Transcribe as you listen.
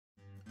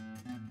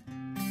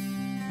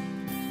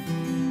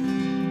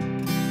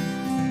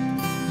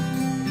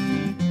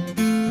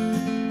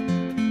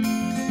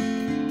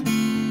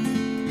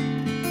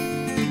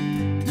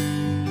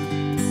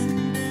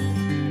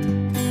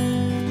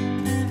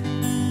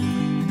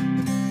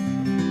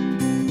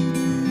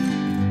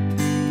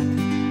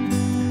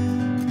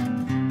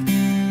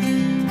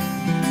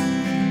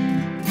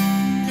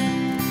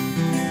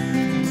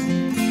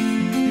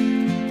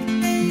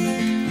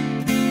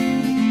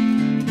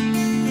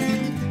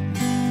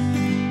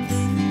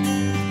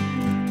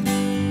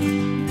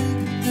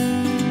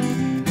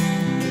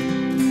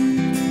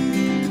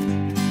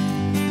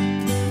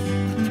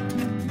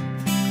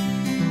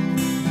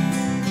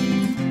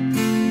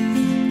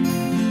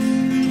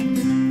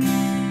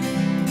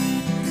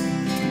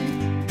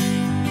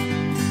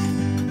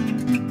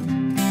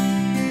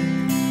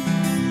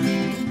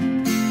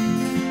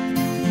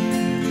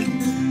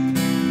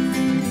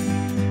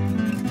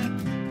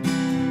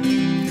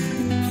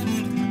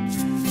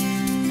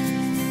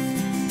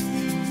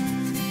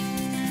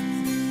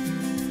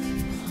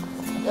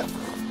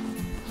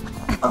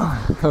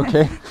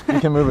Okay, you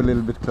can move a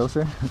little bit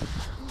closer.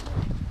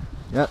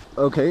 Yeah,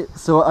 okay.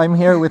 So I'm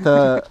here with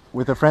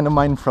a friend of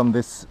mine from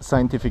this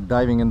scientific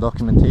diving and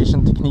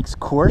documentation techniques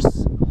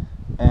course,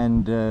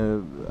 and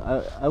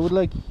I would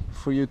like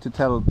for you to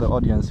tell the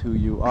audience who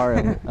you are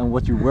and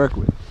what you work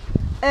with.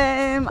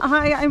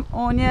 Hi, I'm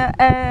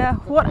Anya.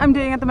 What I'm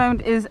doing at the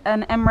moment is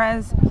an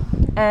MRes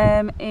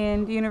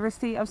in the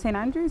University of St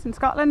Andrews in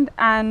Scotland,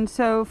 and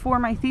so for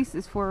my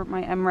thesis for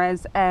my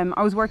MRes,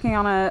 I was working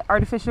on an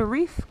artificial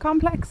reef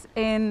complex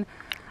in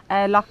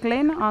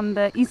Lovén on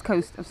the east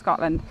coast of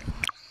Scotland.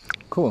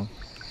 Cool.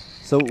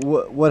 So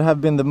what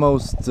have been the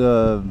most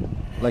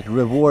like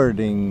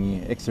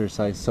rewarding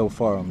exercise so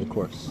far on the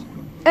course?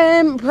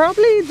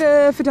 Probably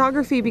the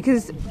photography,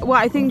 because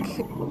I think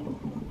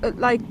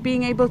like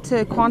being able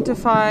to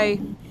quantify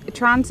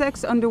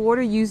transects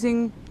underwater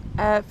using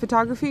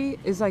photography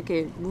is like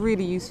a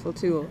really useful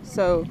tool.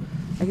 So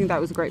I think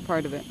that was a great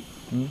part of it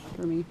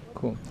for me.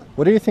 Cool.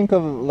 What do you think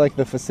of like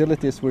the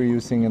facilities we're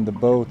using and the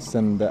boats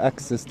and the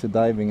access to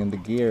diving and the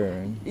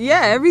gear?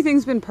 Yeah,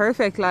 everything's been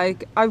perfect.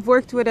 Like I've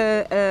worked with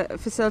a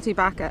facility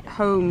back at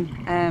home,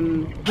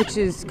 which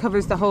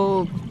covers the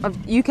whole of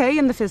UK,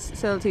 and the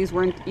facilities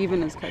weren't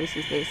even as close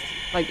as this,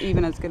 like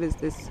even as good as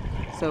this.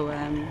 So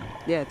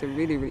yeah, they're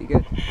really, really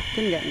good.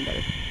 Couldn't get any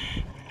better.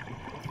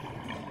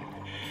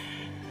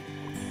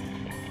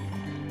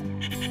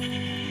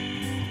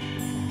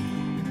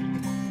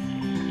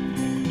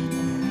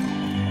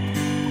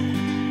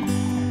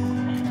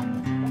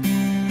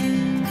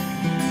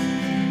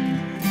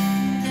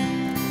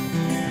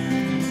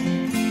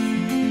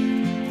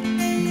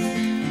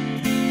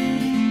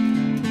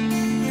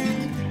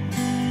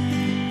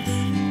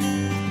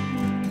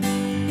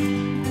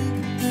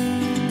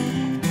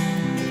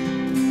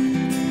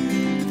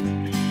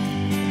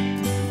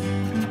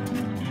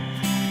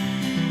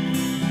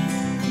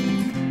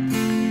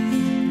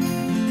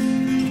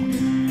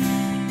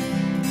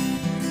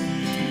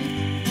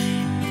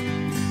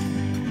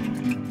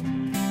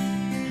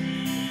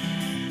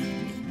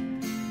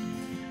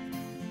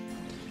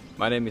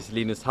 My name is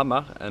Linus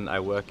Hammar and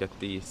I work at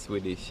the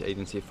Swedish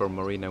Agency for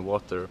Marine and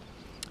Water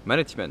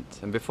Management.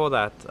 And before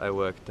that I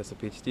worked as a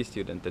PhD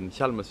student in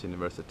Chalmers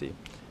University,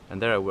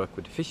 and there I work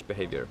with fish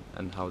behavior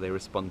and how they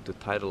respond to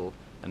tidal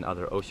and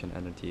other ocean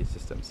energy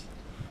systems.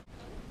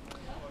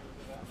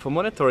 For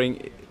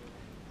monitoring,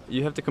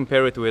 you have to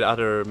compare it with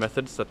other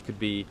methods that could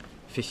be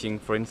fishing,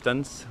 for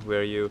instance,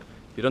 where you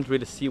don't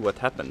really see what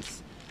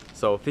happens.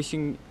 So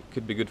fishing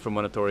could be good for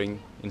monitoring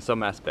in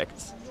some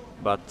aspects,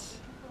 but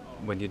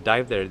when you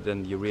dive there,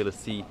 then you really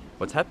see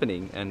what's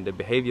happening and the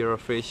behavior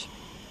of fish,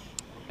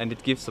 and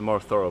it gives a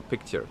more thorough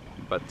picture,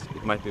 but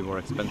it might be more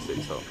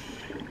expensive, so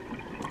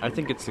I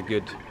think it's a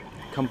good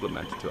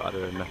complement to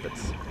other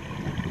methods.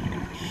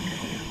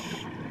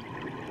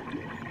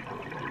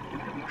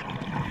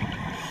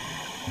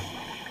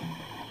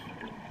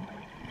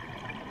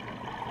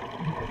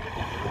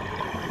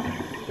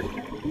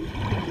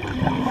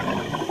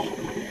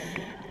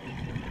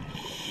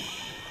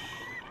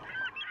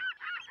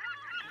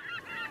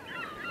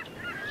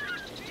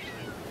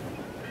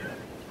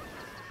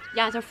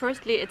 Yeah, so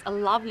firstly, it's a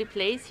lovely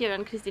place here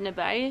in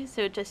Kristineberg,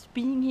 so just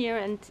being here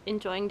and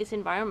enjoying this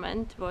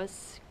environment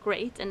was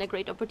great and a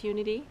great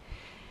opportunity.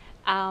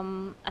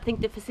 I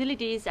think the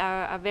facilities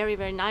are very,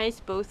 very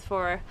nice, both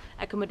for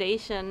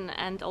accommodation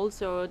and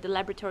also the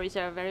laboratories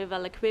are very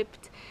well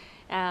equipped.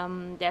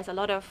 There's a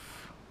lot of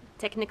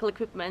technical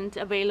equipment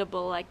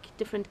available, like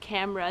different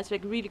cameras,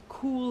 like really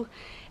cool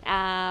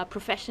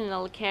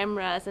professional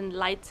cameras and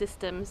light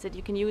systems that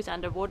you can use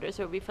underwater,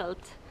 so we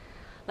felt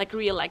like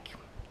real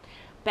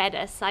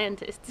badass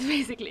scientists,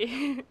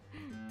 basically.